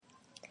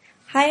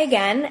Hi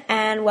again,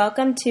 and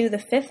welcome to the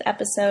 5th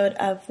episode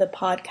of the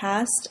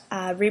podcast,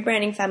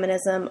 Rebranding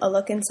Feminism, a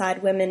look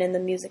inside women in the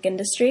music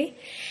industry.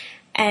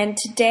 And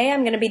today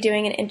I'm going to be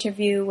doing an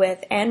interview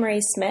with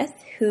Anne-Marie Smith,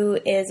 who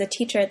is a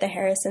teacher at the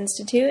Harris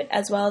Institute,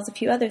 as well as a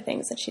few other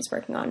things that she's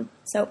working on.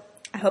 So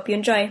I hope you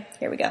enjoy.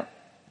 Here we go.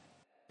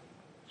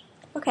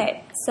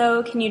 Okay,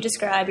 so can you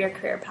describe your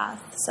career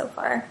path so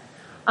far?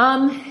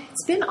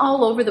 It's been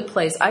all over the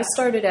place. I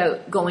started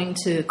out going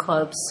to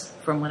clubs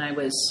from when I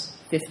was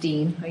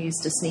 15. I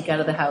used to sneak out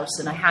of the house,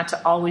 and I had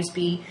to always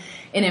be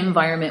in an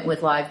environment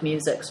with live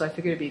music, so I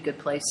figured it'd be a good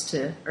place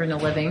to earn a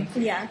living.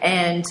 Yeah.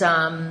 And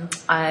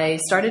I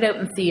started out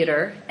in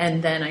theater,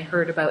 and then I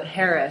heard about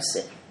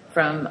Harris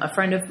from a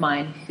friend of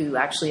mine who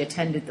actually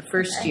attended the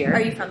first year.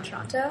 Are you from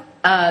Toronto?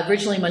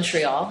 Originally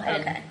Montreal,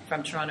 and Okay.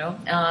 from Toronto.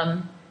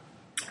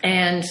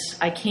 And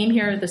I came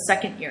here the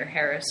second year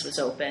Harris was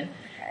open,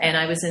 and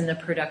I was in the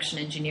production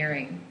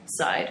engineering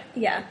side.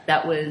 Yeah.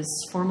 That was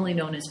formerly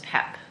known as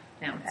PEP.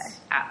 Now it's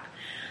app.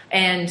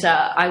 And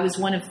I was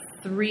one of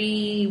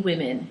 3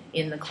 women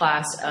in the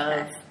class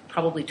of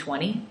probably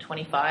 20,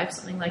 25,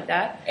 something like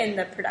that. In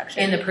the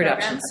production In the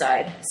production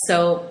program? side.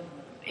 So,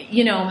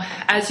 you know,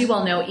 as you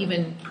all know,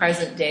 even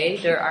present day,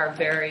 there are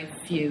very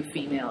few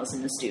females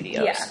in the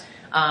studios.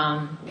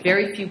 Yeah.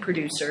 Very few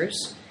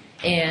producers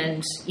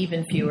and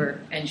even fewer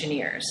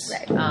engineers.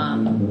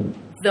 Right.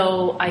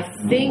 Though I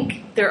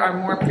think there are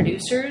more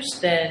producers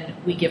than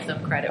we give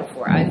them credit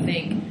for. I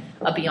think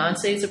a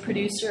Beyonce is a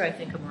producer. I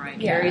think a Mariah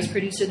Carey is a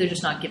producer. They're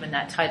just not given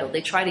that title. They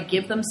try to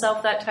give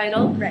themselves that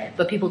title, right,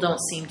 but people don't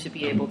seem to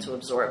be able to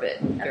absorb it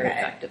very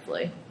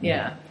effectively.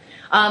 Yeah.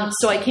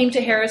 So I came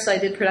to Harris. I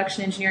did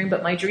production engineering,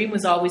 but my dream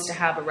was always to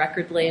have a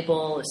record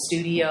label, a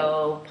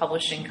studio,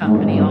 publishing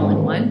company all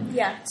in one.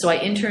 Yeah. So I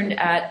interned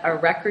at a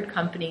record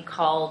company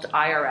called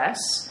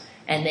IRS,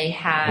 and they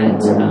had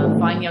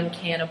Fine Young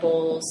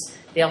Cannibals.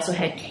 They also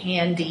had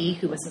Candy,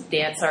 who was a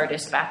dance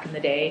artist back in the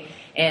day,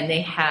 and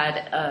they had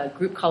a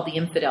group called the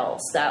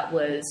Infidels. That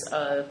was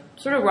a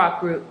sort of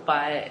rock group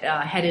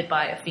headed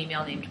by a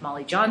female named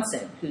Molly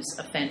Johnson, who's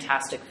a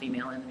fantastic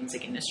female in the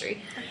music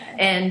industry. Okay.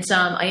 And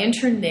I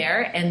interned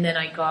there, and then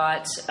I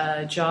got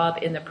a job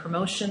in the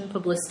promotion,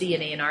 publicity,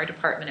 and A&R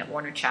department at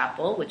Warner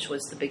Chappell, which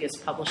was the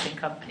biggest publishing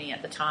company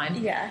at the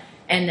time. Yeah.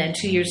 And then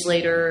 2 years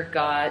later,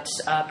 got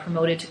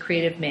promoted to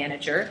creative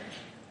manager.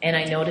 And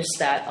I noticed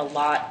that a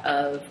lot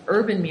of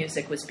urban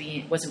music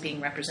wasn't being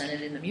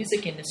represented in the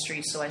music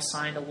industry, so I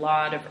signed a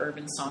lot of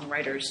urban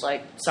songwriters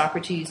like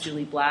Socrates,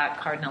 Julie Black,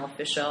 Cardinal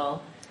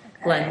Official,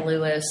 Glenn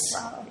Lewis.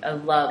 Wow. I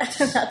loved,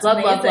 That's love.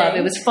 amazing.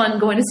 It was fun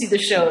going to see the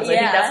shows. Yeah. I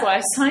think that's why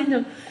I signed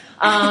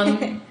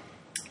them.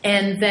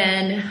 And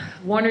then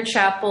Warner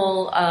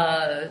Chappell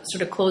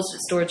sort of closed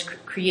its doors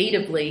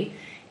creatively.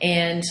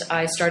 And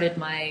I started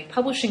my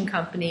publishing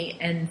company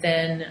and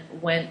then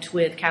went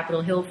with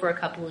Capitol Hill for a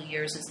couple of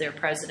years as their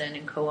president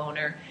and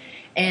co-owner.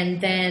 And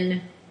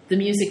then the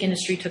music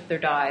industry took their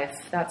dive.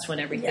 That's when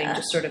everything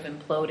just sort of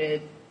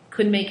imploded.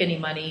 Couldn't make any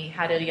money,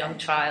 had a young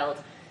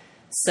child.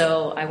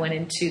 So I went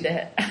into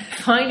the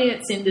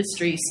finance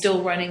industry,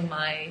 still running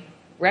my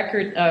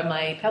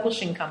my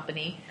publishing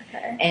company,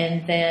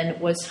 and then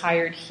was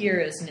hired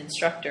here as an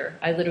instructor.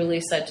 I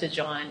literally said to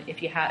John,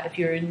 if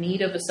you're in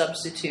need of a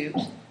substitute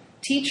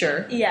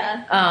teacher,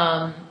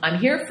 I'm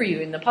here for you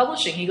in the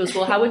publishing. He goes,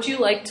 well, how would you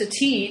like to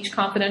teach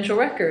confidential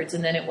records?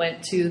 And then it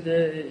went to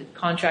the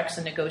contracts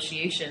and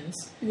negotiations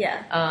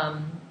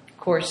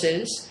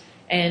courses.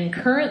 And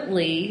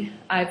currently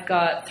I've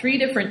got 3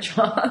 different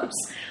jobs.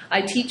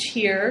 I teach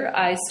here.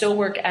 I still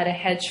work at a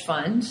hedge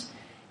fund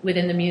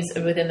within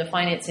the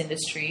finance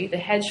industry. The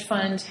hedge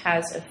fund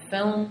has a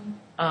film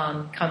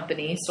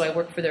company, so I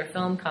work for their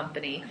film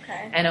company.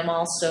 And I'm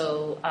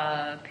also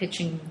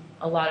pitching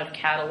a lot of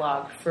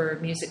catalog for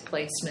music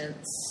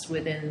placements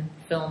within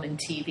film and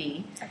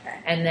TV.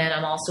 And then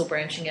I'm also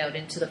branching out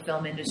into the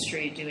film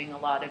industry, doing a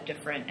lot of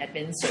different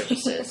admin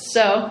services.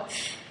 So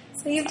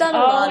you've done a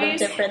lot of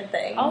different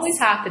things. Always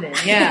happening,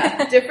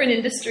 yeah. Different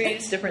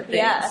industries, different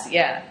things.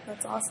 Yeah.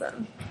 That's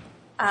awesome.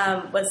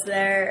 When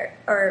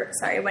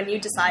you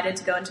decided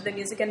to go into the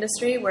music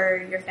industry,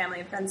 were your family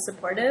and friends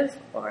supportive,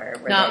 or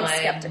were they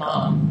skeptical?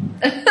 Not my mom.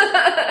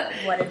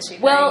 What did she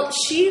think? Well,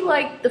 she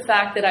liked the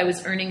fact that I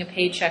was earning a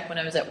paycheck when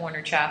I was at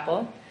Warner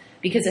Chappell,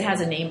 because it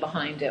has a name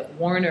behind it.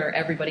 Warner,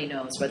 everybody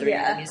knows whether you're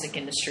in the music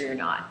industry or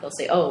not. They'll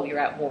say, oh, you're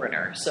at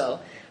Warner. So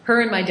her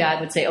and my dad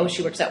would say, oh,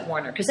 she works at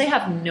Warner, because they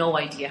have no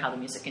idea how the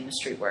music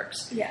industry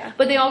works. Yeah.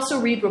 But they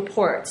also read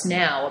reports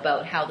now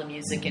about how the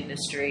music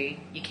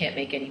industry, you can't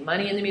make any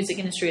money in the music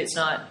industry, it's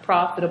not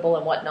profitable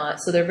and whatnot.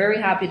 So they're very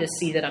happy to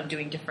see that I'm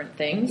doing different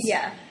things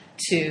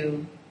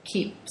to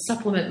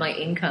supplement my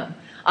income.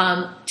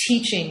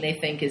 Teaching, they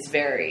think, is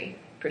very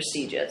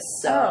prestigious.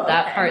 So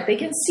that part, they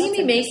can see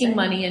me making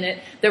money in it.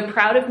 They're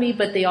proud of me,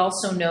 but they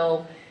also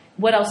know,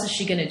 what else is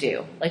she going to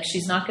do? Like,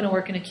 she's not going to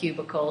work in a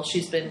cubicle.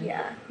 She's been,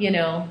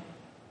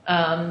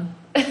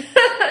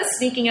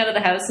 sneaking out of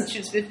the house since she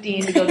was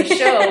 15 to go to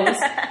shows.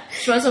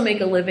 She might as well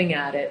make a living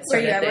at it. Were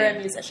you ever a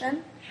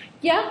musician?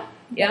 Yeah.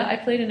 Yeah, I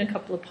played in a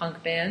couple of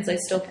punk bands. I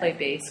still play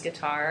bass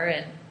guitar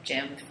and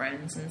jam with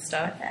friends and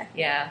stuff. Okay.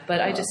 Yeah, but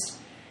cool. I just,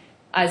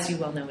 as you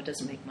well know, it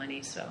doesn't make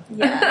money, so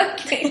yeah.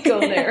 Can't go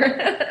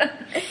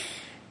there.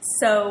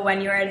 So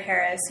when you were at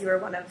Harris, you were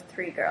one of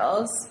 3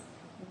 girls.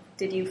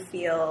 Did you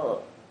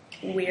feel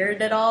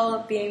weird at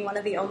all being one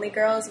of the only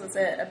girls? Was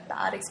it a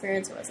bad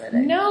experience or was it?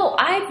 No,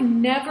 I've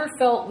never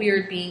felt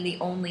weird being the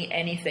only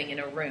anything in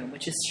a room,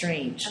 which is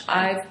strange. Okay.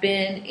 I've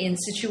been in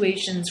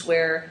situations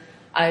where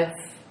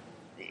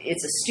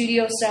it's a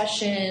studio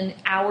session,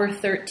 hour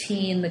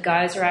 13, the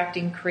guys are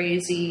acting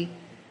crazy,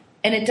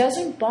 and it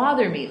doesn't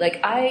bother me.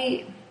 Like,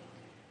 I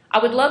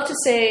would love to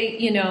say,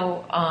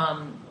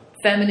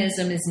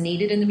 feminism is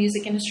needed in the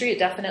music industry. It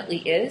definitely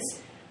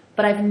is.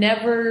 But I've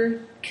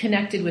never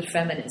connected with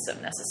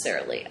feminism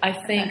necessarily. I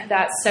think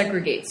that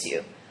segregates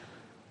you.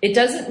 It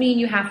doesn't mean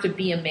you have to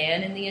be a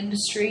man in the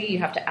industry. You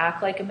have to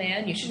act like a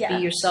man. You should be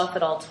yourself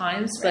at all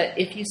times. Right. But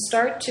if you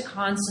start to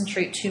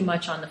concentrate too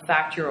much on the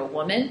fact you're a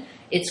woman,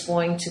 it's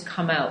going to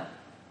come out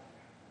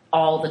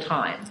all the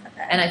time.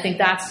 Okay. And I think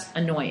that's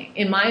annoying.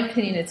 In my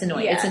opinion, it's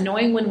annoying. Yeah. It's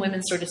annoying when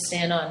women sort of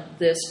stand on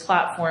this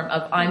platform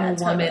of I'm a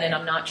woman and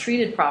I'm not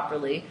treated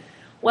properly.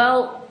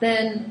 Well,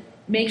 then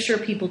make sure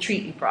people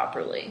treat you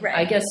properly. Right.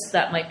 I guess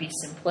that might be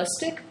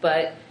simplistic,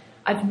 but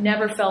I've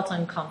never felt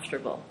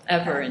uncomfortable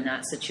ever in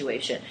that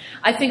situation.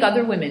 I think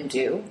other women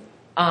do,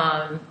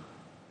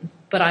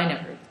 but I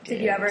never did.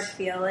 Did you ever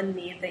feel a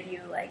need that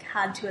you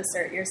had to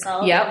assert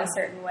yourself in a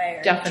certain way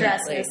or definitely.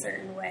 Dress in a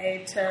certain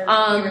way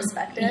to be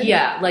respected?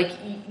 Yeah,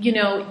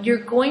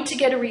 you're going to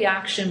get a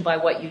reaction by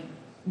what you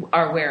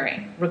are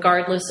wearing,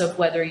 regardless of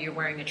whether you're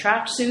wearing a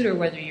tracksuit or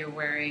whether you're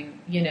wearing,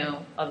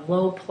 a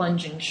low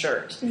plunging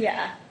shirt.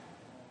 Yeah.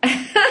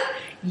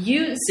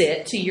 Use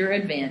it to your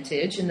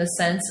advantage in the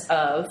sense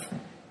of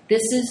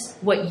this is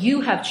what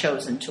you have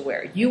chosen to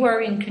wear. You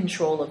are in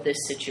control of this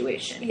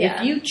situation. Yeah.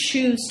 If you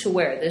choose to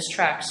wear this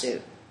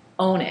tracksuit,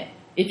 own it.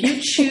 If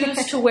you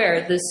choose to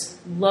wear this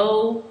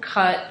low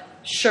cut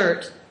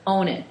shirt,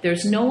 own it.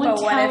 There's no one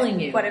telling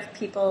you. What if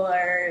people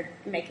are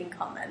making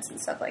comments and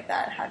stuff like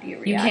that? How do you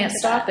react? You can't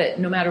stop it.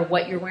 No matter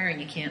what you're wearing,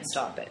 you can't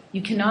stop it.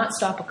 You cannot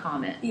stop a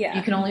comment. Yeah.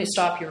 You can only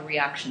stop your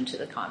reaction to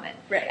the comment.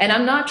 Right. And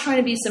I'm not trying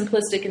to be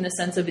simplistic in the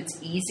sense of it's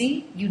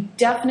easy. You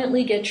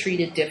definitely get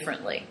treated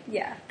differently.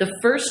 Yeah. The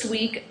first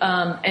week,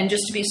 and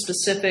just to be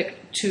specific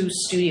to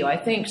studio, I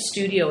think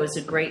studio is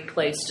a great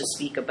place to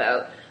speak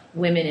about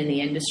women in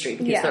the industry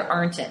because there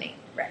aren't any.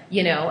 Right.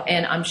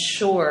 And I'm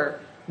sure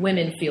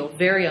women feel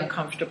very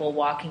uncomfortable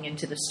walking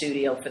into the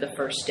studio for the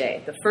first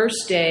day. The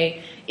first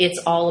day, it's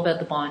all about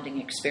the bonding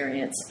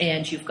experience,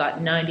 and you've got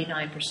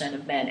 99%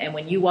 of men. And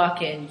when you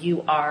walk in,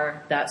 you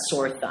are that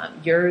sore thumb.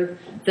 You're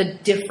the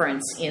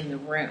difference in the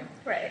room.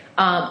 Right.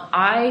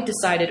 I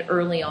decided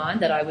early on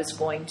that I was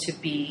going to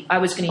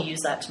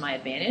use that to my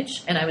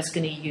advantage, and I was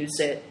going to use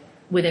it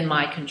within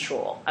my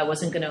control. I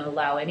wasn't going to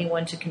allow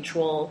anyone to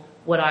control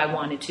what I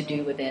wanted to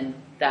do within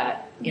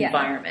that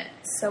environment.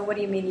 So what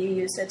do you mean you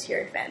used it to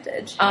your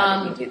advantage?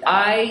 How did you do that?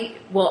 I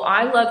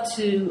love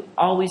to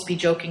always be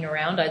joking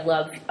around. I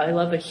love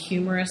a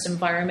humorous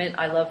environment.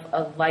 I love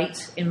a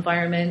light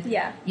environment.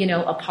 Yeah.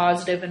 A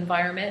positive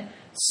environment.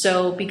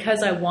 So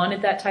because I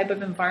wanted that type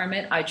of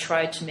environment, I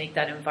tried to make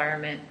that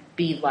environment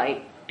be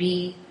light,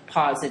 be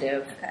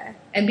positive,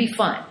 and be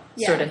fun,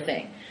 sort of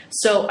thing.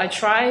 So I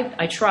tried.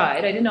 I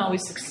didn't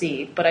always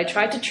succeed, but I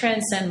tried to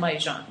transcend my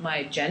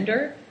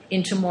gender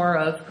into more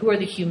of who are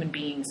the human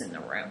beings in the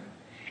room.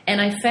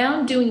 And I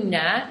found doing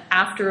that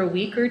after a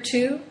week or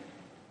two,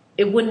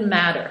 it wouldn't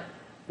matter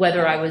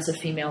whether I was a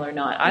female or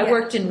not. I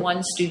worked in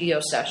one studio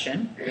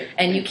session,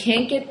 and you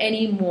can't get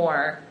any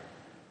more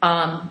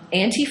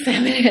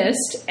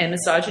anti-feminist and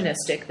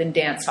misogynistic than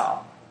dance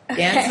hall.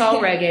 Dance hall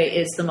reggae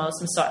is the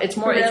most it's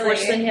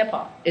worse than hip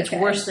hop. It's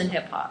worse than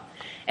hip hop.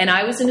 And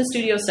I was in a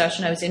studio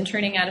session. I was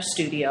interning at a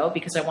studio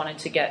because I wanted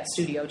to get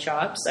studio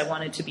chops. I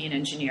wanted to be an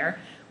engineer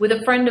with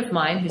a friend of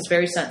mine who's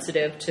very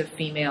sensitive to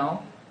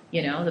female,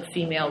 the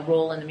female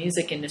role in the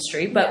music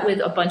industry, but with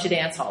a bunch of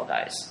dance hall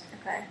guys.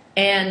 Okay.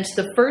 And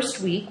the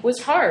first week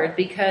was hard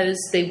because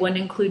they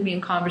wouldn't include me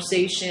in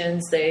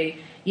conversations. They,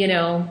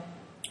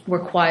 were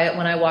quiet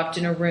when I walked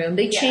in a room.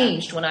 They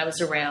changed when I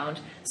was around.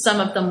 Some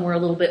of them were a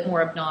little bit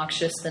more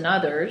obnoxious than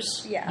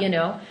others,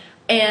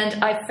 And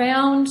I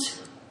found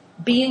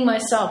being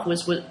myself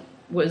was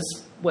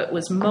what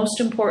was most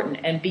important.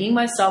 And being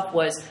myself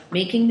was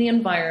making the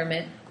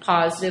environment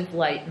positive,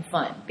 light, and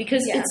fun.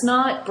 Because it's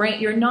not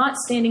you're not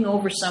standing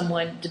over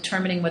someone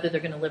determining whether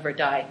they're going to live or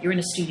die. You're in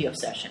a studio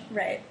session.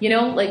 Right.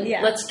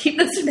 Let's keep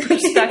this in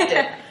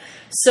perspective.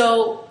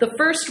 So the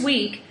first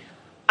week,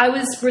 I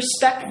was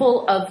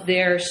respectful of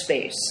their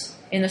space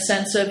in the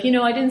sense of, I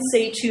didn't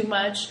say too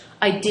much.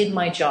 I did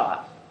my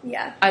job.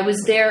 Yeah. I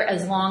was there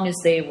as long as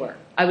they were.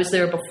 I was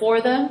there before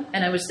them,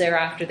 and I was there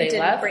after they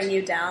left. Did it bring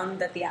you down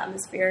that the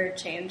atmosphere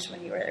changed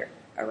when you were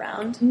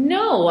around?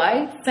 No,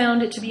 I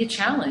found it to be a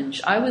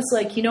challenge. I was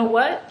like, you know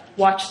what?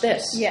 Watch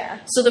this. Yeah.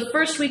 So the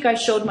first week I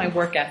showed my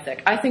work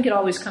ethic. I think it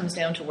always comes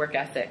down to work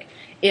ethic.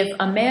 If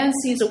a man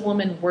sees a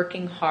woman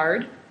working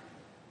hard,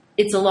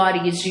 it's a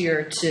lot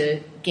easier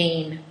to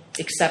gain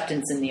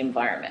acceptance in the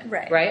environment,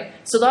 right?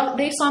 So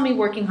they saw me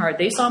working hard.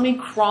 They saw me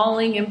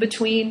crawling in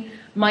between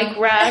mic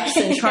racks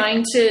and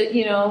trying to,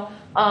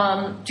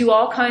 do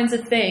all kinds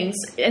of things.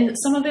 And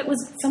some of it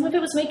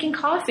was making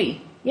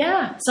coffee.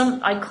 Yeah,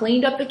 I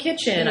cleaned up the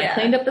kitchen. I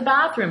cleaned up the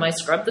bathroom. I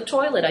scrubbed the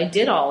toilet. I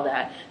did all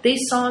that. They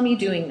saw me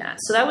doing that.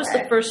 So that was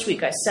the first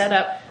week. I set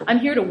up. I'm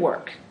here to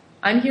work.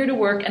 I'm here to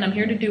work, and I'm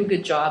here to do a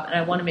good job, and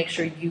I want to make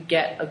sure you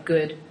get a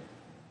good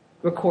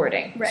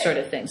recording, sort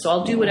of thing. So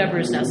I'll do whatever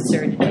is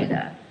necessary to do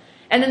that.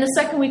 And then the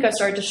second week, I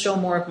started to show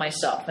more of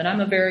myself. And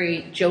I'm a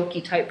very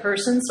jokey type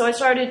person, so I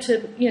started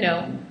to,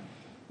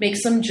 make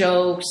some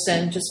jokes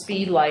and just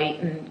be light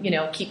and,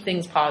 keep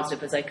things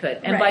positive as I could.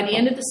 And by the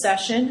end of the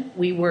session,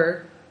 we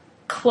were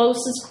close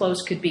as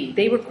close could be.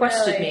 They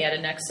requested me at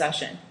a next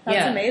session.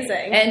 That's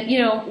amazing.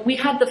 And, we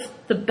had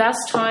the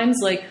best times,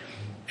 like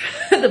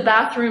the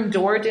bathroom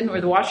door or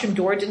the washroom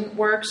door didn't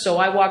work. So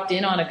I walked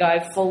in on a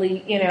guy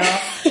fully, and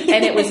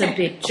it was a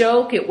big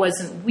joke. It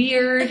wasn't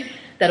weird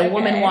that a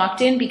woman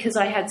walked in because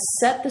I had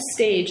set the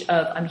stage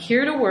of I'm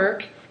here to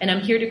work and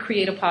I'm here to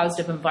create a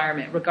positive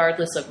environment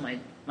regardless of my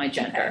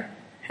gender.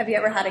 Have you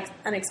ever had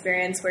an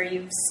experience where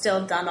you've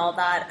still done all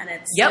that and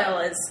it still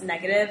is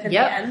negative in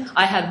the end?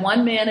 I had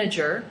one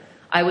manager.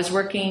 I was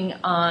working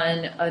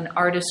on an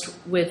artist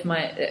with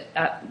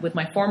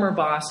my former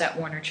boss at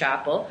Warner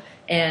Chappell,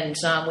 and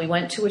we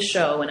went to a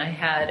show, and I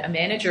had a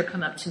manager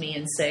come up to me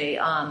and say,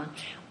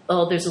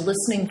 there's a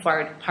listening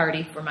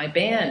party for my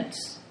band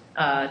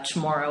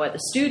tomorrow at the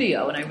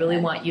studio, and I really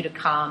want you to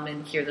come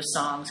and hear the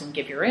songs and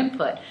give your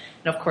input.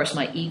 And of course,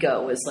 my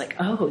ego was like,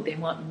 they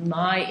want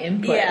my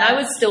input. And I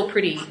was still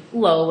pretty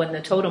low in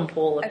the totem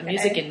pole of the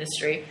music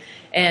industry.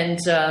 And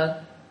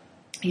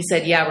he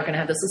said, we're going to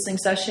have this listening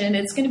session.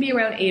 It's going to be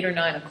around 8 or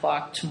 9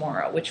 o'clock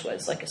tomorrow, which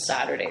was like a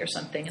Saturday or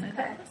something. And I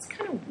thought, that's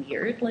kind of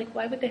weird. Like,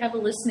 why would they have a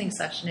listening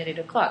session at 8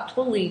 o'clock?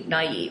 Totally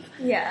naive.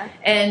 Yeah.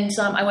 And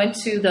I went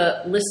to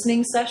the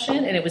listening session,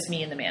 and it was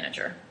me and the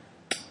manager.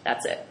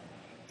 That's it.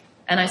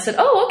 And I said,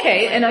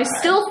 okay. And I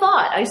still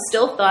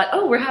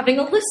thought, we're having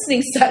a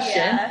listening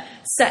session.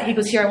 Yeah. He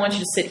goes, here, I want you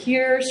to sit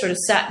here. Sort of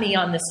sat me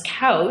on this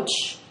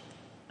couch.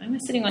 Why am I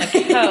sitting on a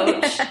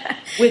couch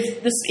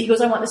with this? He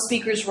goes, I want the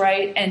speakers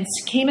right. And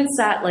came and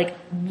sat like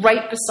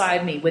right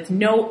beside me with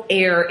no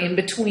air in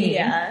between.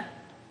 Yeah.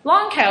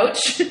 Long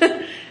couch.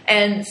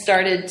 And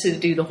started to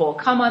do the whole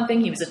come on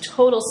thing. He was a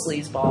total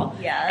sleazeball.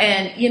 Yeah.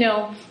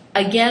 And,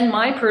 again,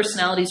 my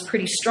personality is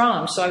pretty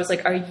strong. So I was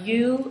like, are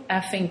you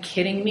effing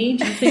kidding me?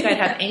 Do you think I'd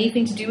have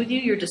anything to do with you?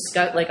 You're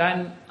like,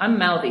 I'm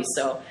mouthy.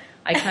 So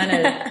I kind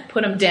of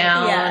put him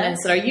down and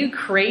said, are you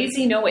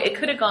crazy? No way. It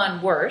could have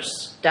gone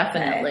worse,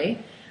 definitely.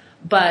 Okay.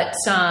 But,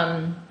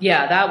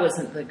 that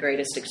wasn't the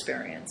greatest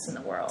experience in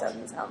the world.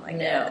 Doesn't sound like it.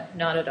 No,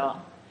 not at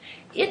all.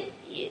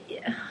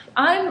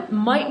 I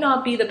might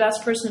not be the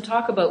best person to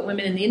talk about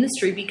women in the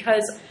industry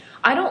because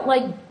I don't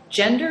like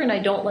gender and I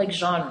don't like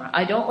genre.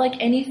 I don't like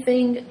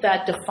anything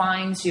that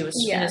defines you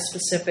in a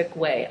specific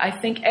way. I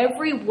think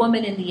every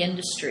woman in the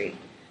industry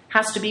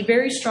has to be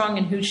very strong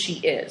in who she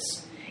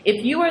is.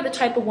 If you are the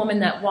type of woman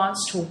that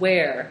wants to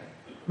wear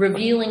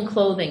revealing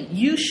clothing,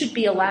 you should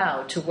be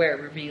allowed to wear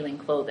revealing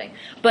clothing.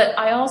 But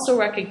I also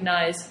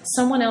recognize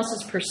someone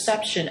else's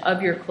perception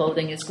of your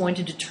clothing is going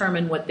to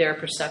determine what their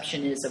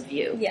perception is of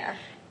you. Yeah.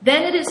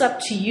 Then it is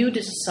up to you to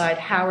decide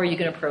how are you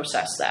going to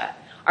process that.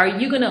 Are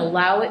you going to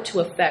allow it to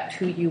affect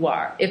who you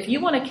are? If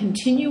you want to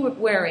continue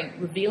wearing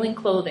revealing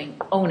clothing,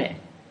 own it.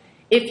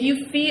 If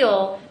you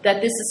feel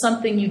that this is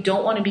something you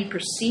don't want to be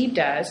perceived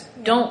as,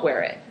 don't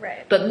wear it.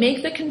 Right. But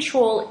make the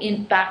control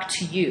back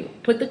to you.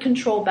 Put the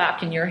control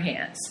back in your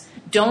hands.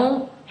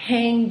 Don't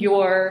hang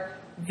your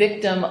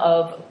victim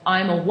of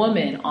I'm a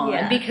woman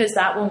on because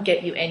that won't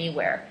get you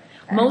anywhere.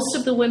 Okay. Most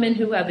of the women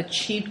who have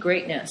achieved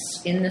greatness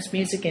in this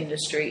music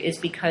industry is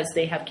because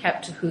they have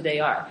kept to who they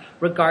are,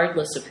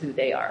 regardless of who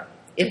they are.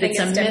 If it's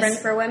different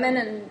for women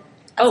and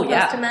as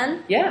opposed to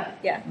men?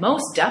 Yeah.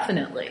 Most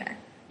definitely. Okay.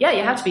 Yeah,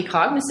 you have to be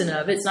cognizant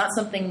of it. It's not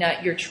something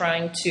that you're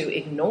trying to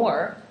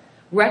ignore.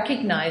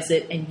 Recognize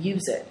it and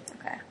use it.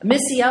 Okay.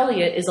 Missy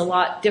Elliott is a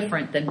lot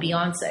different than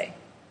Beyonce,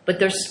 but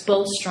they're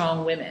both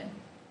strong women.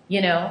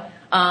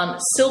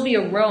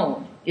 Sylvia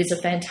Rhone is a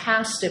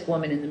fantastic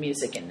woman in the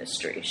music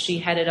industry. She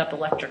headed up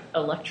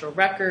Elektra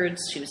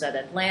Records. She was at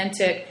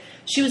Atlantic.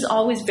 She was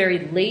always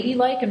very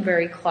ladylike and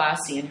very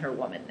classy in her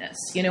womanness.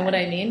 You know what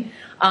I mean?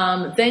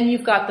 Then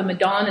you've got the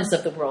Madonnas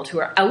of the world who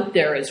are out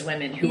there as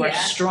women, who are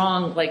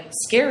strong, like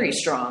scary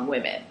strong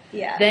women.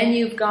 Yeah. Then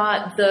you've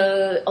got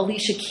the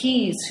Alicia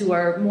Keys who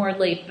are more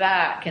laid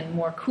back and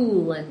more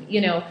cool and,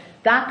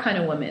 that kind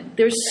of women.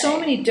 There's so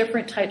many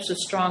different types of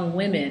strong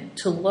women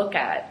to look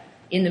at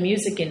in the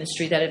music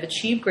industry that have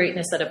achieved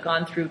greatness, that have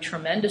gone through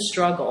tremendous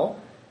struggle.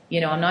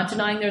 I'm not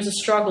denying there's a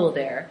struggle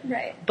there.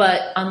 Right.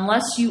 But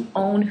unless you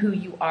own who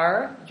you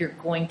are, you're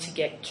going to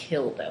get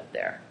killed out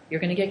there. You're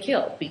going to get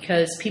killed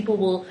because people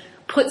will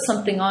put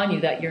something on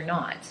you that you're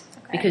not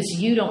because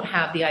you don't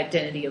have the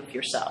identity of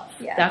yourself.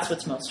 Yeah. That's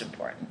what's most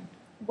important.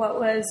 What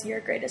was your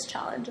greatest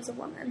challenge as a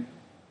woman?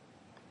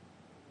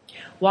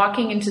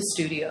 Walking into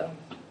studio.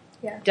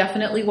 Yeah.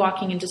 Definitely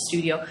walking into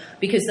studio,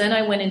 because then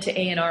I went into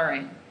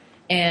A&Ring,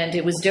 and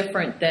it was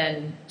different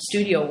than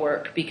studio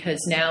work, because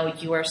now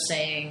you are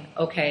saying,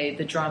 okay,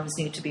 the drums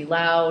need to be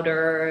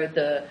louder,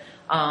 the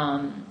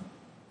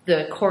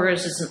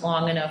chorus isn't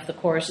long enough, the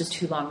chorus is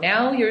too long.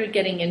 Now you're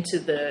getting into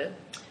the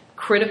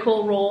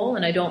critical role,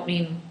 and I don't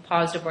mean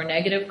positive or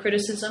negative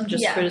criticism,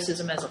 just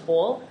criticism as a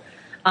whole.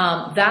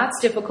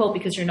 That's difficult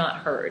because you're not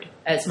heard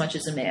as much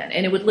as a man.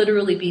 And it would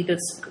literally be this: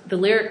 the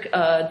lyric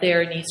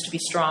there needs to be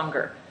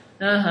stronger.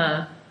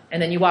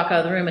 And then you walk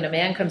out of the room and a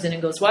man comes in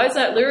and goes, why is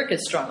that lyric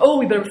as strong? Oh,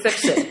 we better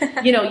fix it.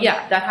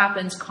 That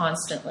happens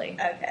constantly.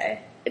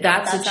 Okay.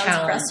 That's a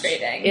challenge.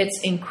 Frustrating.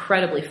 It's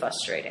incredibly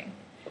frustrating.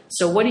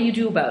 So what do you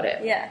do about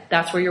it? Yeah.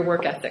 That's where your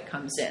work ethic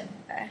comes in.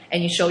 Okay.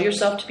 And you show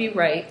yourself to be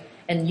right.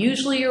 And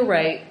usually you're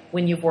right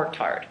when you've worked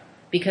hard.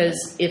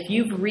 Because if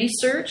you've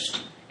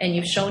researched and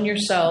you've shown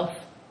yourself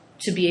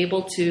to be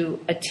able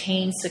to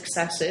attain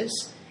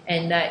successes,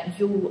 and that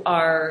you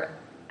are,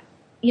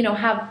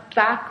 have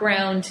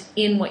background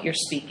in what you're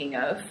speaking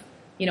of.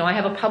 I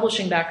have a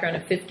publishing background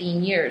of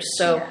 15 years,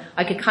 so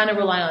I could kind of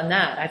rely on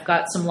that. I've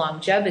got some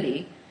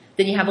longevity.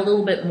 Then you have a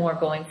little bit more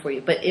going for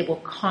you, but it will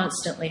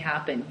constantly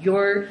happen.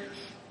 Your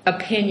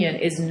opinion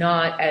is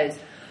not as,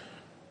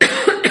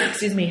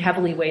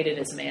 heavily weighted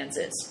as man's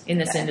is in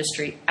this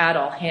industry at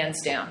all,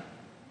 hands down.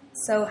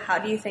 So how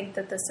do you think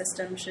that the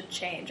system should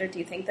change, or do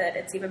you think that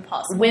it's even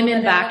possible?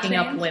 Women backing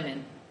up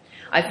women.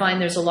 I find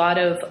there's a lot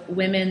of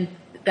women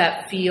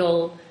that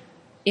feel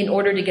in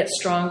order to get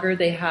stronger,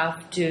 they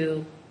have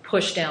to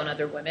push down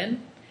other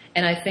women.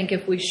 And I think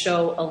if we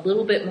show a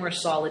little bit more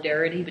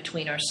solidarity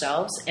between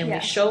ourselves and we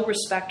show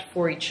respect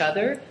for each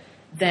other,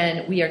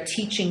 then we are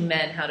teaching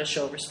men how to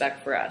show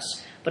respect for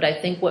us. But I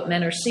think what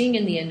men are seeing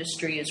in the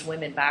industry is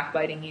women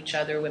backbiting each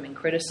other, women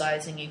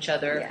criticizing each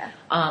other,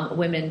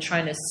 women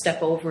trying to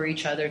step over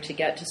each other to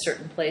get to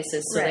certain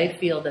places. So they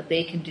feel that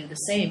they can do the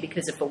same,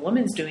 because if a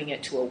woman's doing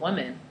it to a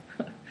woman,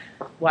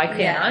 why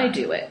can't I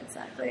do it?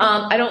 Exactly.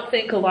 I don't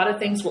think a lot of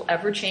things will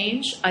ever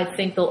change. I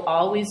think there'll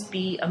always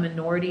be a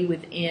minority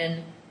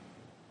within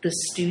the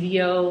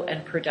studio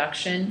and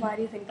production. Why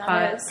do you think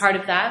that is? Part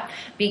of that?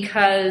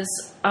 Because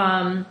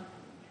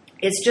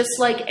it's just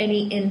like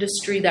any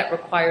industry that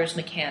requires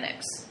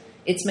mechanics.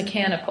 It's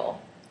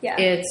mechanical. Yeah.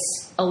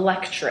 It's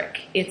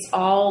electric. It's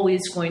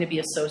always going to be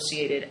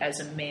associated as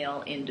a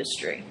male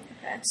industry.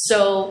 Okay.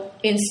 So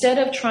instead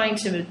of trying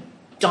to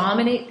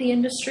dominate the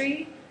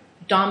industry,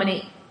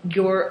 dominate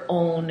your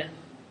own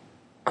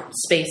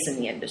space in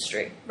the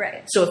industry.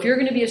 Right. So if you're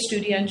going to be a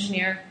studio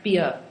engineer, be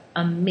an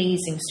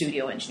amazing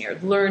studio engineer.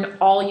 Learn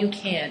all you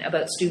can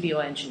about studio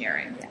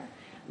engineering. Yeah.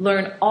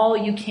 Learn all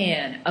you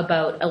can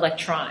about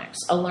electronics.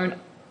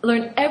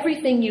 Learn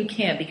everything you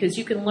can, because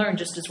you can learn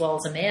just as well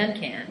as a man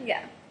can.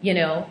 Yeah.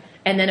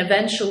 And then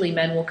eventually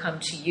men will come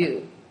to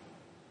you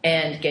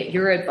and get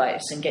your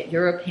advice and get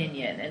your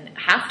opinion, and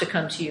have to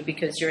come to you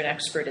because you're an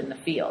expert in the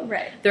field.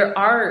 Right. There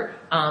are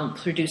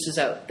producers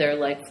out there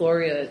like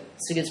Floria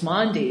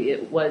Sigismondi.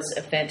 It was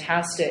a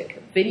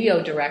fantastic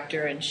video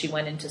director, and she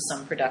went into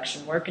some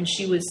production work, and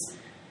she was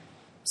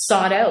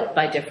sought out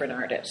by different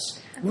artists.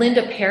 Okay.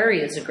 Linda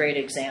Perry is a great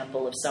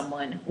example of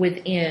someone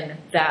within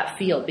that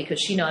field, because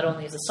she not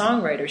only is a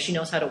songwriter, she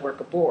knows how to work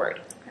a board.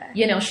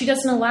 Okay. She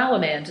doesn't allow a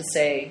man to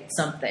say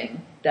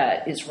something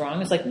that is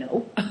wrong. It's like,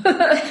 no,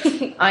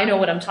 I know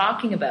what I'm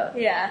talking about.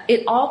 Yeah.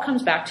 It all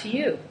comes back to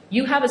you.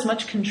 You have as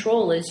much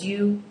control as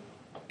you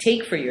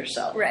take for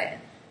yourself. Right.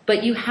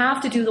 But you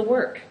have to do the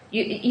work.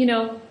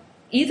 Either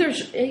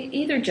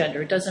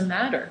gender, it doesn't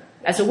matter.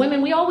 As a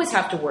woman, we always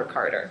have to work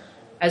harder.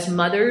 As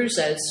mothers,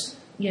 as,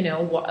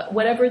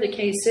 whatever the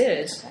case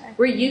is,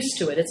 we're used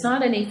to it. It's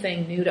not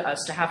anything new to us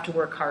to have to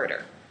work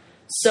harder.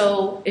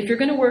 So if you're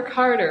going to work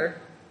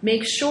harder,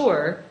 make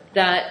sure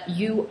that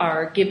you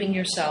are giving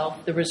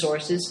yourself the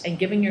resources and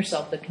giving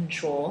yourself the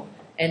control,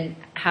 and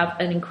have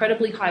an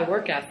incredibly high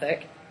work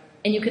ethic,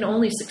 and you can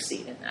only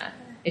succeed in that.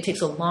 It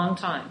takes a long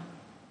time.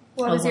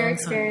 What was your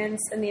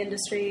experience in the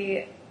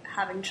industry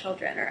having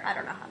children, or I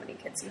don't know how many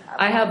kids you have?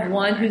 I have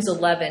one who's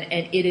 11,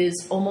 and it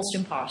is almost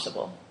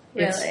impossible.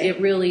 Really?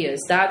 It really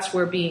is. That's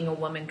where being a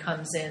woman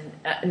comes in,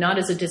 not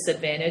as a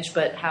disadvantage,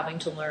 but having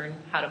to learn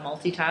how to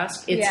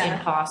multitask. It's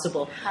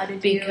impossible. How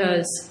did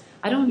because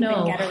I don't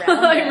know. Get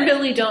around I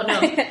really don't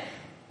know.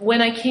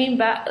 When I came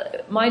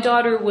back, my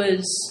daughter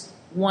was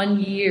 1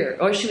 year,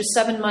 or she was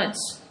 7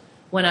 months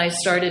when I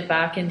started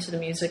back into the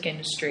music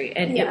industry,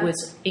 and it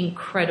was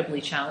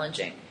incredibly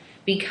challenging.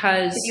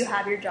 Because did you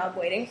have your job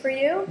waiting for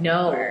you?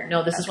 No.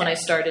 This is when I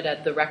started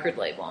at the record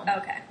label.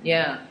 Okay.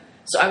 Yeah.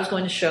 So I was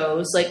going to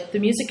shows. Like, the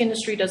music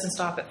industry doesn't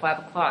stop at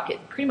 5 o'clock.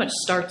 It pretty much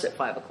starts at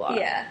 5 o'clock.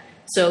 Yeah.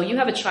 So you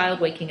have a child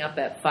waking up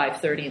at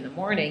 5:30 in the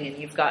morning, and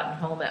you've gotten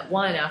home at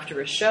 1 after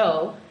a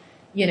show.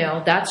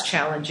 That's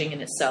challenging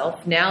in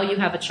itself. Now you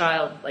have a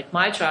child, like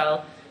my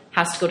child,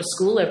 has to go to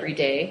school every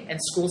day, and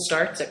school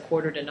starts at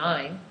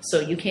 8:45.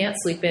 So you can't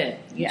sleep in.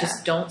 You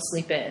just don't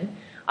sleep in.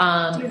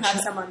 Do you have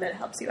someone that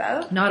helps you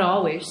out? Not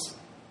always.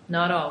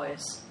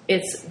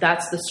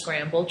 that's the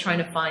scramble, trying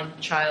to find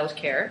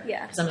childcare,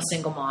 because I'm a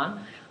single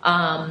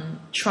mom,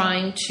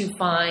 trying to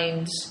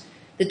find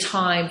the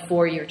time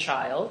for your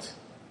child,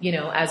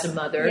 as a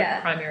mother,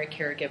 primary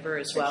caregiver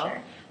as well.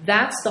 Sure.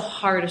 That's the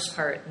hardest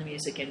part in the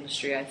music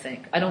industry, I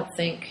think.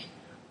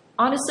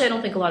 Honestly, I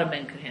don't think a lot of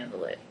men could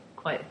handle it.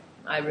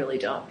 I really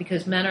don't,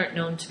 because men aren't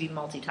known to be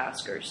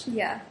multitaskers.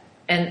 Yeah.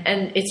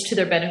 And it's to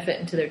their benefit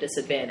and to their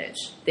disadvantage.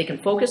 They can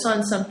focus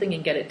on something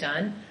and get it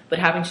done, but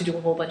having to do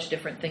a whole bunch of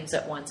different things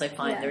at once, I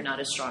find they're not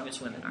as strong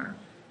as women are.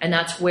 And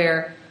that's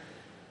where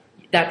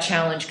that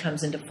challenge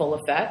comes into full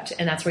effect,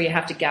 and that's where you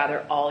have to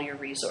gather all your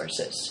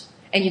resources.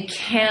 And you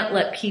can't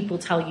let people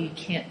tell you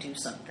can't do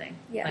something.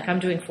 Yeah. Like, I'm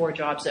doing 4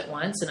 jobs at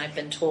once, and I've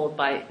been told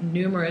by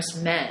numerous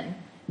men,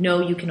 no,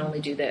 you can only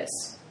do this.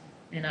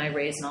 And I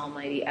raise an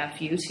almighty F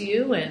you to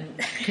you and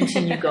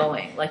continue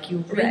going. Like,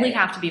 you really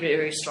have to be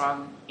very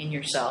strong in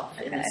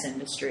yourself in this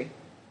industry.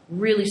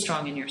 Really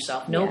strong in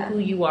yourself. Know who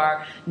you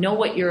are. Know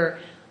what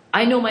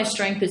I know my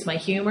strength is my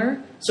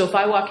humor. So if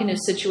I walk into a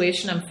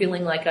situation, I'm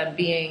feeling like I'm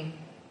being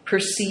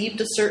perceived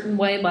a certain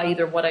way by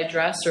either what I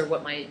dress or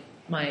what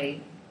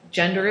my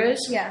gender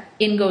is. Yeah.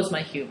 In goes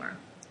my humor.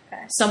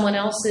 Okay. Someone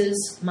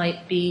else's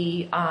might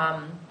be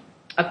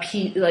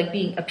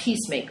being a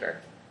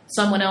peacemaker.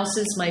 Someone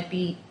else's might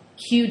be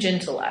huge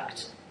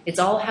intellect. It's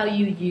all how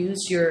you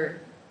use your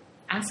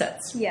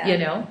assets,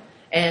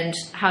 and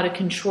how to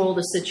control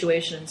the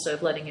situation instead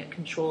of letting it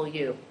control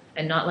you,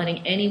 and not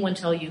letting anyone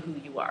tell you who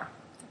you are.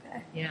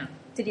 Okay. Yeah.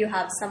 Did you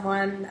have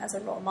someone as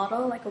a role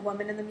model, like a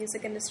woman in the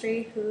music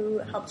industry, who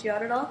helped you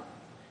out at all?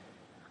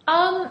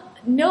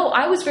 No,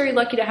 I was very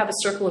lucky to have a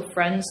circle of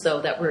friends,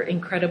 though, that were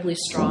incredibly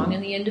strong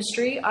in the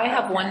industry. I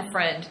have one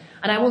friend,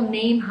 and I will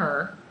name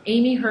her,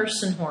 Amy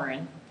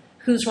Hersenhoren,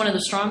 who's one of the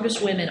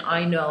strongest women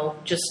I know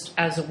just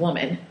as a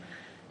woman.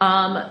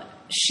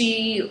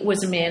 She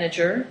was a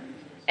manager,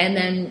 and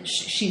then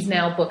she's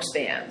now books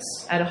bands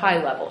at a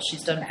high level.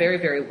 She's done very,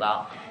 very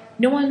well.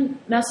 No one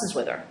messes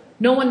with her.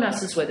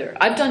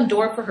 I've done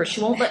door for her.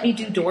 She won't let me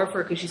do door for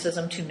her because she says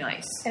I'm too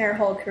nice. In her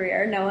whole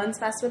career, no one's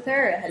messed with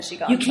her? Or has she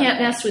gone? You can't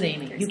mess with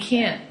Amy. You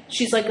can't.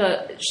 She's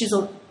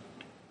a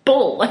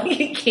bull. Like,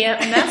 you can't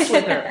mess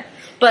with her.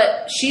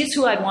 But she's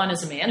who I'd want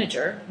as a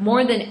manager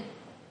more than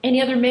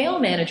any other male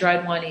manager.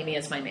 I'd want Amy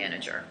as my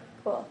manager.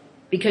 Cool.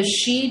 Because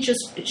she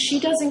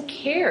doesn't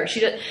care.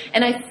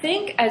 And I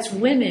think as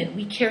women,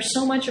 we care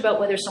so much about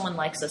whether someone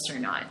likes us or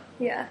not.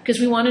 Yeah. Because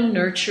we want to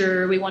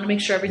nurture, we want to make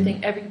sure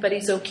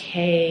everybody's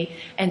okay.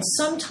 And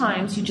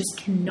sometimes you just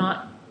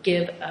cannot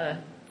give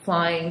a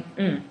flying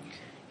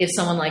if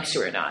someone likes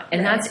you or not.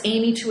 And that's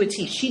Amy to a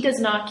T. She does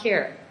not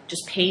care.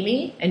 Just pay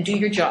me and do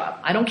your job.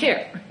 I don't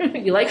care.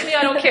 You like me?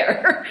 I don't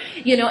care.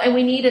 And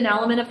we need an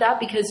element of that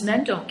because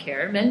men don't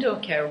care. Men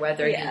don't care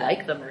whether you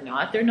like them or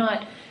not. They're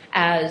not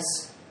as,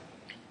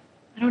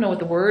 I don't know what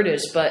the word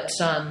is, but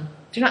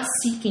they're not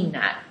seeking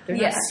that. They're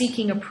not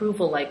seeking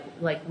approval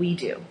like we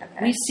do. Okay.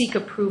 We seek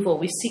approval.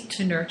 We seek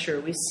to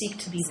nurture. We seek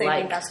to be liked. So you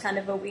think that's kind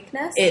of a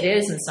weakness? It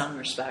is in some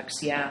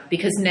respects, yeah.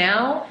 Because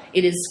now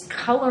it is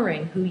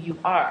coloring who you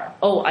are.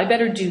 Oh, I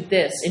better do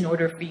this in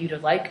order for you to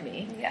like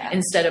me. Yeah.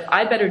 Instead of,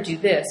 I better do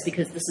this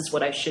because this is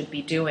what I should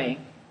be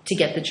doing to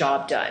get the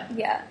job done.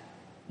 Yeah.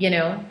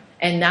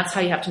 And that's how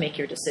you have to make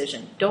your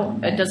decision.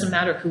 It doesn't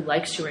matter who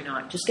likes you or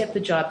not. Just get the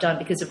job done,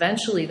 because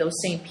eventually those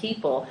same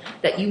people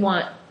that you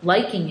want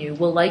liking you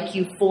will like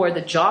you for the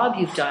job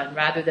you've done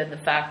rather than the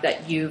fact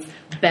that you've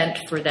bent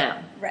for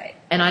them. Right.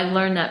 And I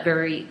learned that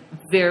very,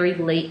 very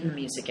late in the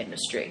music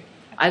industry.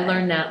 I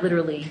learned that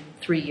literally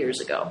 3 years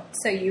ago.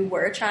 So you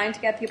were trying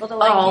to get people to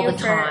like all the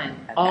time.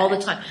 Okay. All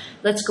the time.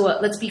 Let's go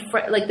out. Let's be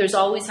like there's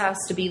always has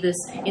to be this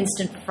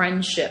instant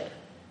friendship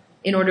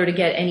in order to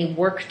get any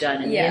work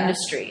done in the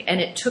industry. And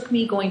it took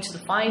me going to the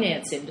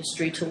finance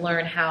industry to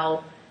learn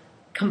how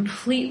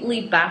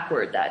completely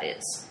backward that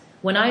is.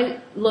 When I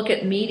look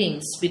at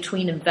meetings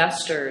between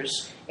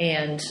investors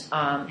and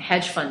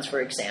hedge funds,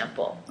 for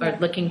example, or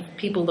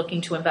people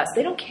looking to invest,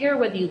 they don't care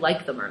whether you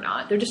like them or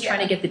not. They're just trying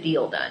to get the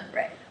deal done.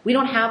 Right. We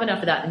don't have enough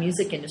of that in the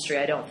music industry,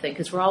 I don't think,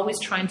 because we're always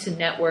trying to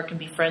network and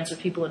be friends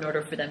with people in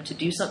order for them to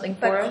do something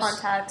for us.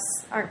 But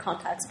aren't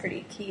contacts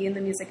pretty key in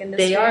the music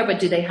industry? They are, but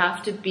do they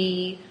have to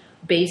be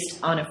based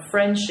on a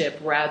friendship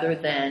rather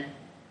than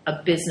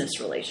a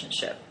business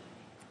relationship?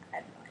 I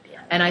have no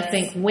idea. And I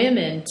think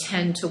women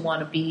tend to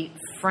want to be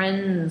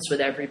friends with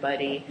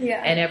everybody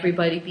and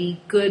everybody be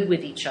good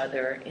with each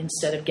other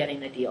instead of getting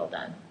the deal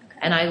done. Okay.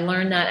 And I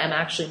learned that I'm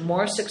actually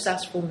more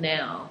successful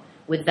now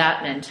with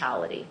that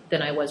mentality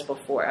than I was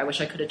before. I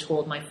wish I could have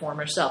told my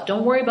former self,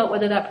 don't worry about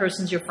whether that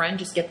person's your friend,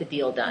 just get the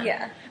deal done.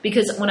 Yeah.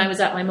 Because when I was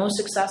at my most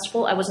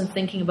successful, I wasn't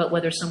thinking about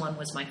whether someone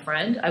was my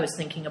friend. I was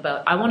thinking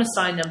about, I want to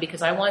sign them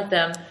because I want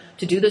them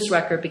to do this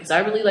record because I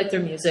really like their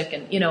music.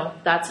 And,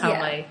 that's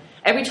how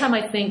every time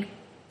I think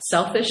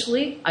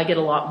selfishly, I get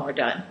a lot more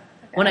done.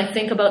 Okay. When I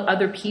think about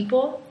other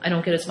people, I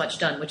don't get as much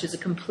done, which is a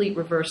complete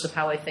reverse of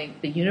how I think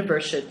the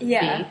universe should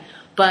be.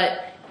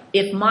 But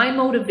if my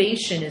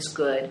motivation is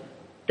good,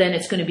 then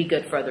it's going to be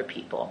good for other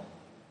people.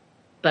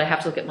 But I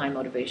have to look at my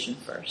motivation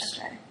first.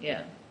 Okay.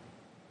 Yeah.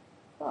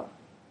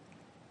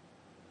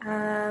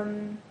 I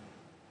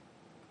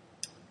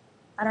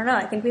don't know.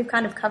 I think we've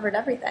kind of covered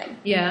everything.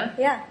 Yeah?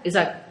 Yeah. Is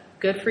that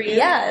good for you?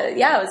 Yeah, it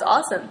was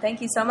awesome.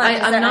 Thank you so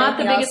much. I'm not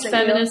the biggest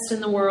feminist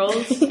in the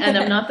world, and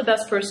I'm not the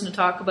best person to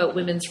talk about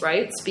women's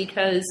rights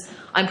because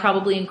I'm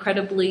probably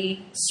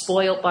incredibly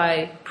spoiled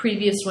by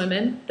previous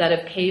women that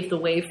have paved the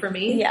way for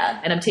me.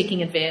 Yeah. And I'm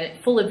taking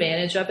full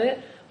advantage of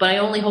it. But I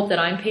only hope that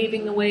I'm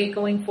paving the way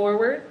going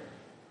forward.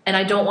 And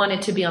I don't want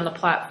it to be on the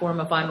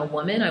platform of I'm a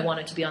woman. I want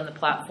it to be on the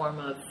platform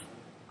of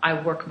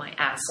I work my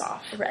ass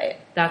off. Right.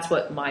 That's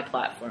what my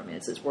platform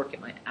is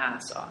working my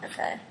ass off.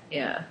 Okay.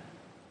 Yeah.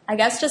 I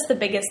guess just the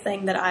biggest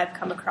thing that I've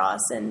come across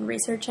in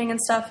researching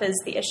and stuff is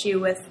the issue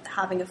with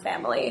having a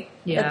family.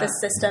 Yeah. That the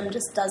system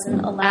just doesn't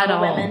At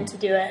allow all. women to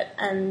do it.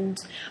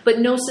 But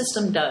no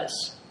system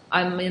does.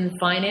 I'm in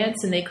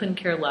finance, and they couldn't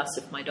care less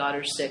if my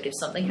daughter's sick. If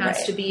something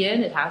has to be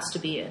in, it has to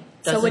be in.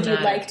 So would you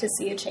matter. like to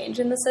see a change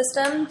in the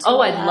system?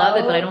 I'd love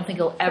it, but I don't think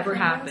it'll ever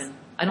happen.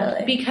 I don't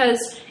Really?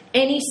 Because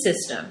any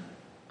system,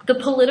 the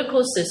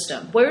political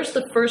system, where's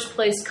the first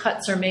place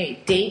cuts are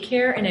made?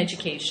 Daycare and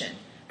education.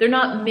 They're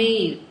not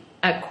made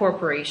at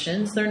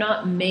corporations. They're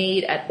not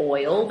made at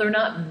oil. They're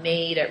not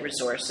made at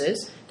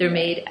resources. They're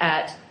made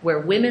at where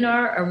women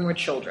are and where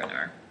children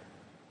are.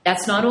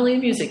 That's not only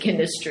the music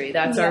industry.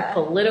 That's our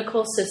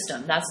political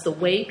system. That's the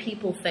way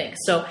people think.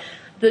 So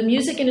the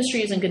music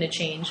industry isn't going to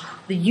change.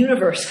 The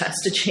universe has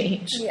to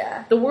change.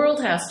 Yeah. The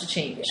world has to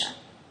change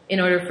in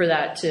order for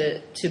that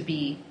to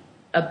be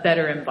a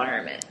better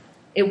environment.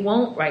 It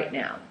won't right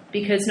now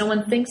because no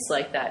one thinks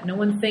like that. No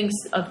one thinks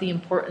of the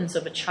importance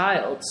of a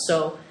child.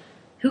 So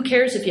who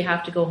cares if you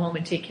have to go home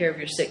and take care of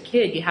your sick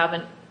kid? You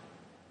haven't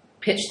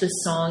pitched this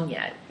song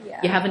yet.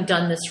 Yeah. You haven't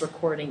done this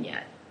recording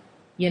yet.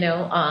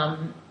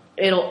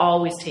 It'll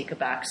always take a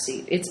back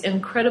seat. It's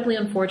incredibly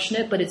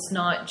unfortunate, but it's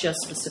not just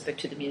specific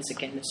to the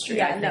music industry.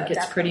 Yeah, I think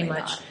it's pretty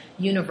much not.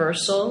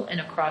 universal and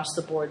across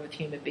the board with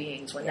human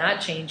beings. When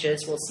that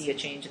changes, we'll see a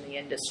change in the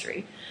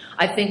industry.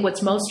 I think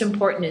what's most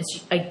important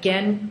is,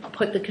 again,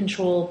 put the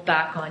control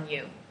back on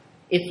you.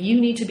 If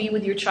you need to be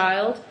with your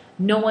child,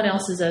 no one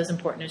else is as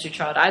important as your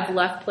child. I've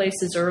left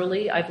places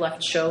early. I've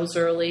left shows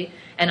early,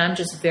 and I'm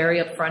just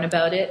very upfront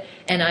about it.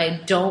 And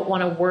I don't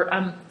want to work.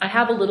 I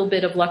have a little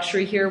bit of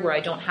luxury here where I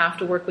don't have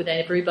to work with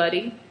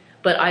everybody,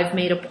 but I've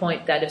made a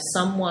point that if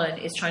someone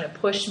is trying to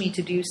push me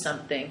to do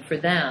something for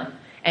them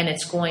and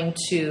it's going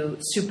to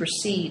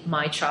supersede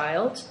my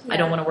child, I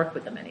don't want to work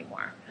with them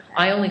anymore. Okay.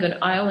 I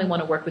only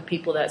want to work with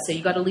people that say,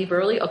 you got to leave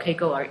early? Okay,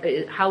 go.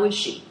 How is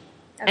she?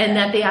 Okay. And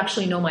that they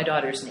actually know my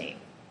daughter's name.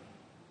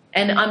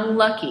 And I'm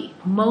lucky.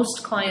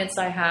 Most clients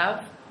I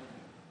have,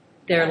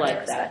 they're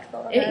like that.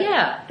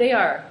 Yeah, they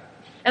are.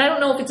 And I don't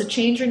know if it's a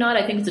change or not.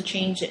 I think it's a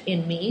change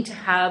in me to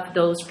have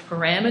those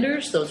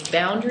parameters, those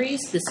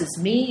boundaries. This is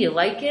me. You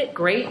like it?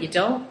 Great. You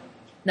don't?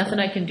 Nothing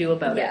I can do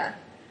about it.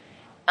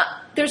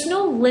 There's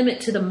no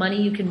limit to the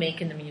money you can make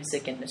in the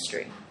music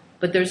industry.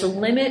 But there's a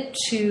limit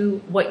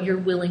to what you're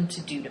willing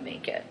to do to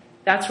make it.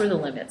 That's where the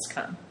limits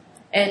come.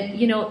 And,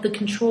 the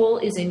control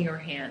is in your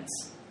hands.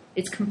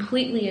 It's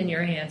completely in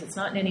your hands. It's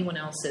not in anyone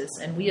else's.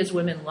 And we as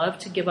women love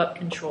to give up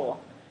control.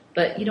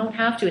 But you don't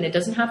have to. And it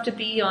doesn't have to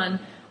be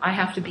on, I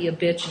have to be a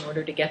bitch in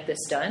order to get this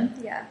done.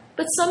 Yeah.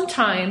 But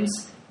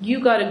sometimes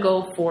you got to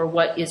go for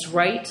what is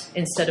right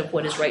instead of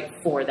what is right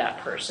for that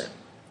person.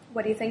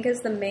 What do you think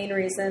is the main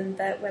reason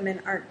that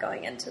women aren't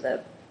going into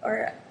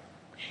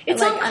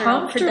It's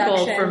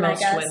uncomfortable for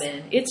most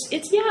women. It's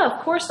of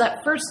course,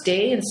 that first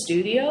day in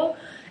studio.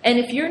 And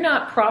if you're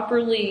not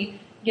properly,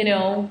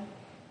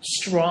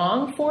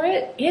 strong for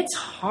it, it's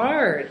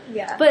hard.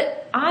 Yeah.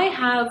 But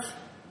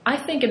I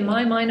think in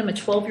my mind, I'm a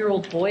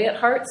 12-year-old boy at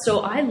heart, so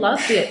I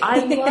loved it.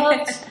 I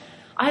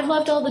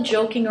loved all the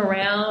joking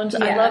around.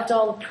 Yeah. I loved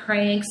all the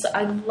pranks.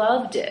 I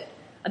loved it.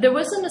 There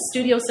wasn't a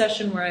studio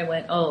session where I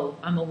went, oh,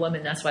 I'm a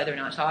woman, that's why they're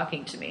not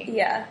talking to me.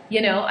 Yeah.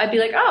 I'd be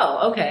like,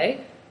 oh,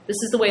 okay, this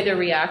is the way they're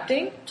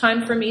reacting.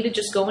 Time for me to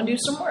just go and do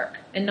some work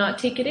and not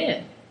take it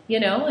in,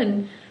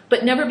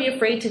 But never be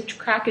afraid to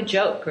crack a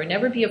joke or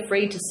never be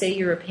afraid to say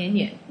your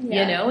opinion,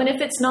 And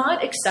if it's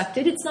not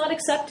accepted, it's not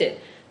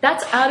accepted.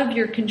 That's out of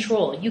your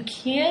control. You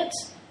can't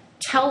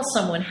tell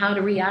someone how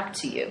to react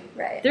to you.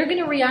 Right. They're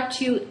going to react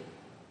to you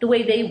the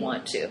way they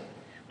want to.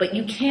 But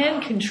you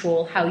can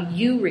control how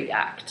you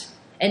react.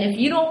 And if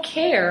you don't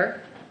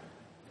care,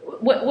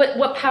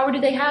 what power do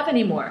they have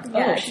anymore?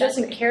 Yeah, she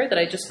doesn't care that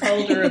I just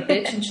called her a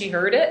bitch and she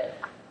heard it.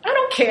 I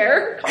don't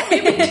care. Call me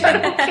a bitch. I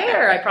don't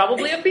care. I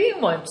probably am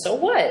being one. So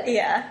what?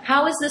 Yeah.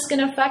 How is this going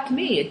to affect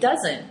me? It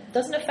doesn't. It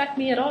doesn't affect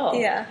me at all.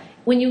 Yeah.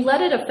 When you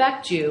let it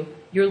affect you,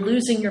 you're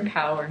losing your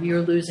power.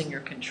 You're losing your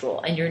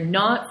control. And you're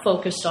not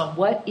focused on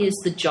what is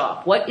the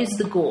job. What is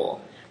the goal?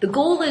 The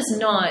goal is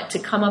not to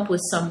come up with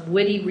some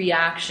witty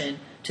reaction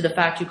to the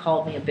fact you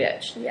called me a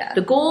bitch. Yeah.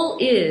 The goal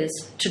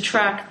is to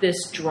track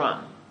this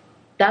drum.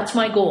 That's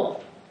my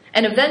goal.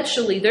 And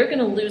eventually they're going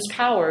to lose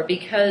power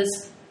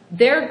because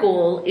their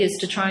goal is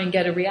to try and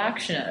get a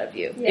reaction out of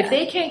you. Yeah. If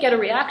they can't get a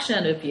reaction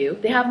out of you,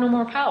 they have no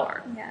more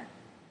power. Yeah.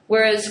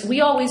 Whereas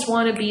we always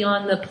want to be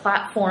on the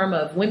platform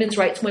of women's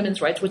rights,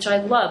 which I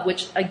love,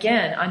 which,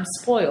 again, I'm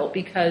spoiled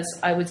because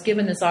I was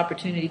given this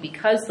opportunity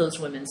because those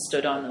women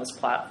stood on those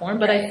platforms.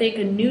 But I think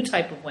a new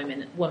type of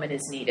woman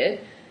is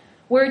needed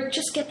where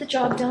just get the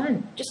job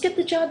done. Just get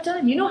the job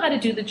done. You know how to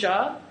do the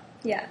job.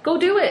 Yeah. Go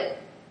do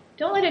it.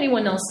 Don't let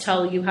anyone else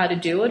tell you how to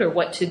do it or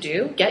what to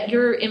do. Get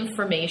your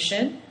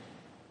information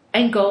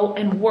and go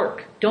and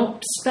work.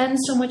 Don't spend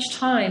so much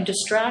time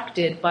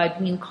distracted by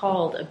being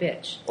called a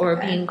bitch or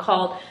being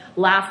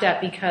laughed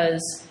at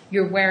because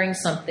you're wearing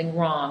something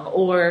wrong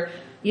or,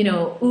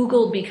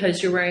 oogled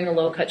because you're wearing a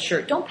low-cut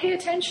shirt. Don't pay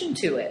attention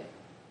to it.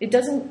 It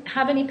doesn't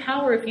have any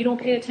power if you don't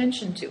pay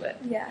attention to it.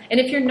 Yeah. And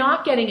if you're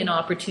not getting an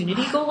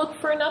opportunity, go look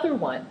for another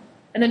one.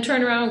 And then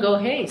turn around and go,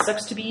 hey,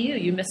 sucks to be you.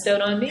 You missed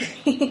out on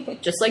me.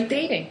 Just like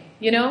dating,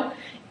 The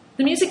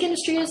music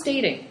industry is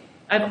dating.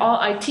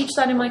 I teach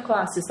that in my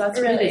classes. That's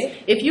what it is.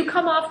 If you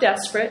come off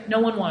desperate,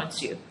 no one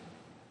wants you.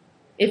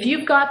 If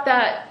you've got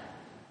that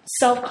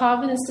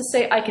self-confidence to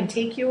say, I can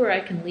take you or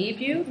I can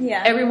leave you,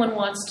 everyone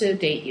wants to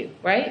date you,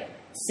 right?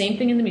 Same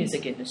thing in the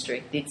music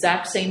industry. The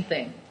exact same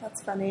thing.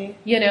 That's funny.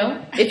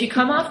 If you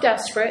come off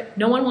desperate,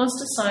 no one wants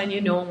to sign you,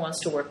 no one wants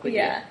to work with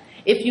you.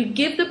 If you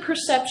give the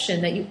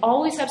perception that you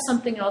always have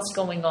something else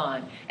going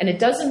on, and it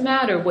doesn't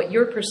matter what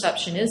your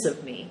perception is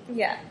of me,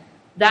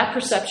 that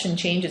perception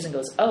changes and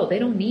goes, oh, they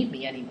don't need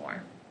me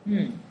anymore.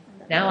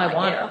 Now I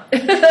want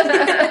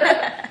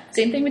them.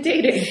 Same thing with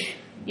dating,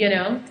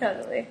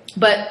 Totally.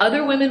 But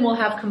other women will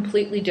have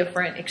completely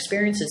different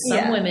experiences.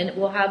 Some women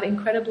will have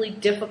incredibly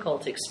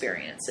difficult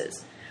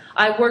experiences.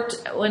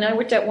 When I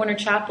worked at Warner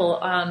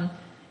Chappell,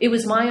 it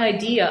was my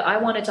idea. I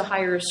wanted to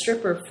hire a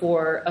stripper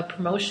for a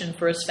promotion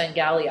for a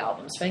Svengali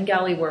album.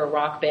 Svengali were a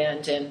rock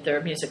band, and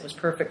their music was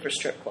perfect for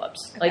strip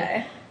clubs.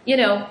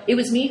 It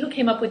was me who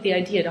came up with the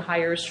idea to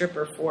hire a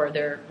stripper for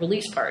their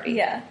release party.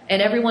 Yeah.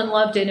 And everyone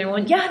loved it, and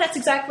everyone, that's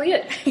exactly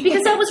it.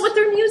 Because that was what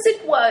their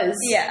music was.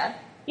 Yeah.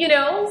 You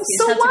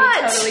so have what?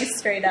 To be totally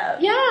straight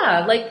up.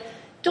 Yeah,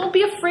 don't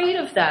be afraid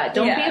of that.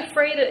 Don't be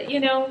afraid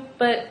of,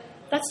 but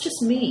that's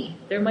just me.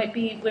 There might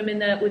be women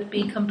that would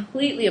be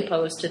completely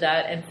opposed to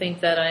that and think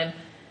that I'm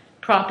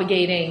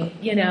propagating,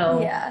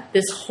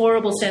 this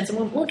horrible sense.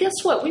 Well, guess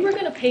what? We were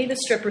going to pay the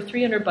stripper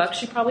 $300.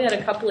 She probably had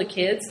a couple of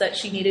kids that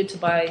she needed to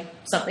buy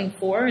something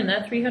for, and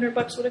that $300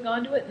 would have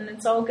gone to it, and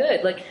it's all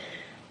good.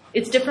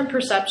 It's different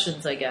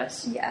perceptions, I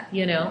guess. Yeah.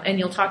 And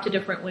you'll talk to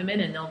different women,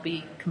 and they'll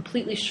be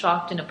completely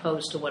shocked and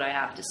opposed to what I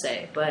have to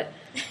say. But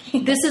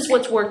this is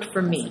what's worked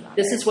for me.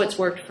 This is what's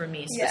worked for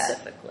me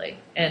specifically.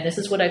 And this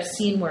is what I've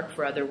seen work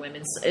for other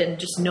women. And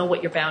just know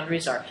what your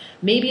boundaries are.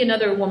 Maybe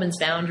another woman's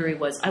boundary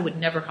was, I would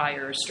never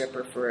hire a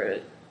stripper for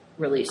a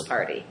release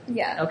party.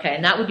 Yeah. Okay,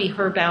 and that would be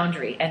her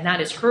boundary. And that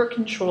is her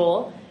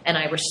control, and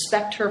I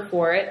respect her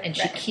for it, and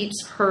she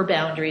keeps her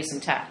boundaries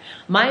intact.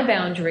 My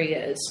boundary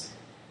is,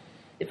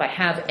 if I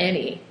have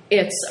any,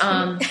 it's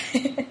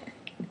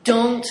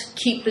don't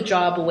keep the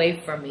job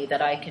away from me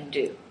that I can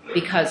do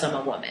because I'm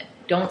a woman.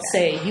 Don't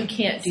say you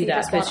can't do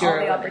that because you're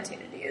a woman.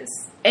 Opportunities.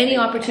 Any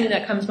opportunity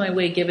that comes my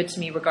way, give it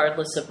to me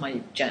regardless of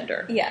my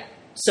gender. Yeah.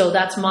 So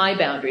that's my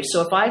boundary.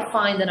 So if I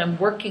find that I'm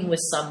working with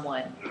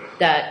someone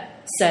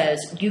that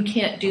says you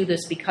can't do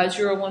this because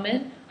you're a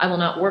woman, I will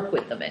not work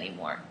with them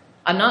anymore.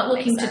 I'm not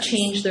looking to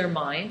change their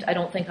mind. I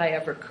don't think I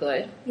ever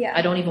could. Yeah.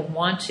 I don't even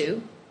want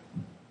to.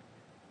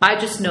 I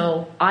just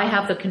know I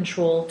have the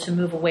control to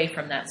move away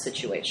from that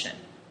situation.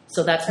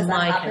 So that's my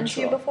control. Has that happened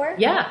to you before?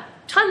 Yeah,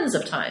 tons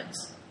of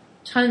times.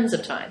 Tons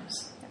of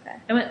times. Okay.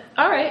 I went,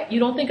 all right, you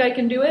don't think I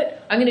can do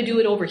it? I'm going to do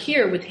it over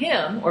here with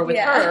him or with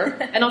her,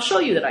 and I'll show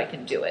you that I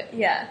can do it.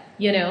 Yeah.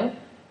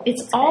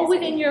 It's all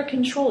within your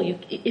control.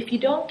 If you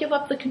don't give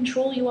up the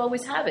control, you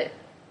always have it.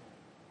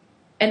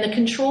 And the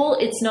control,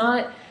 it's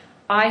not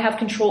I have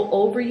control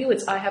over you,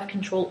 it's I have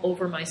control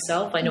over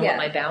myself. I know what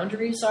my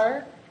boundaries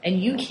are. And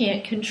you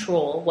can't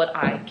control what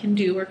I can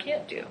do or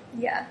can't do.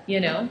 Yeah.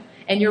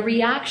 And your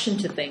reaction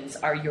to things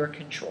are your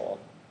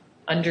control,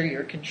 under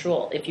your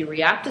control. If you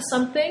react to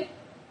something,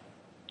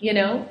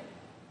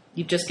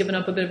 you've just given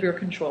up a bit of your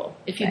control.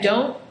 If you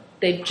don't,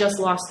 they've just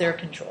lost their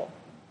control.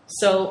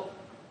 So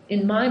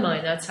in my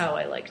mind, that's how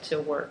I like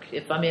to work.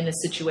 If I'm in a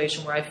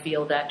situation where I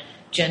feel that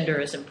gender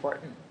is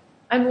important.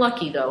 I'm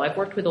lucky, though. I've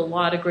worked with a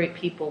lot of great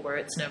people where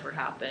it's never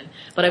happened.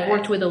 But I've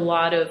worked with a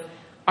lot of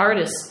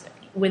artists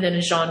within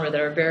a genre that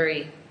are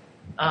very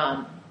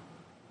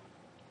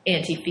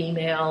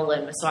anti-female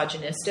and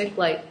misogynistic,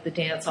 like the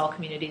dance hall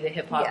community, the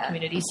hip-hop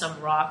community,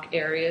 some rock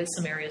areas,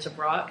 some areas of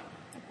rock.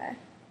 Okay.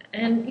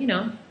 And, you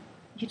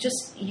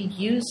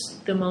use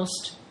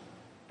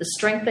the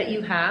strength that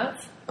you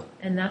have,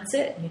 and that's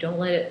it. You don't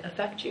let it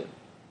affect you.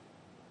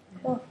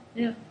 Cool.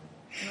 Yeah.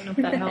 I don't know if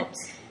that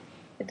helps.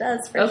 It does,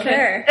 for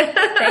sure.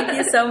 Thank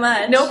you so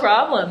much. No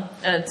problem.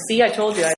 See, I told you.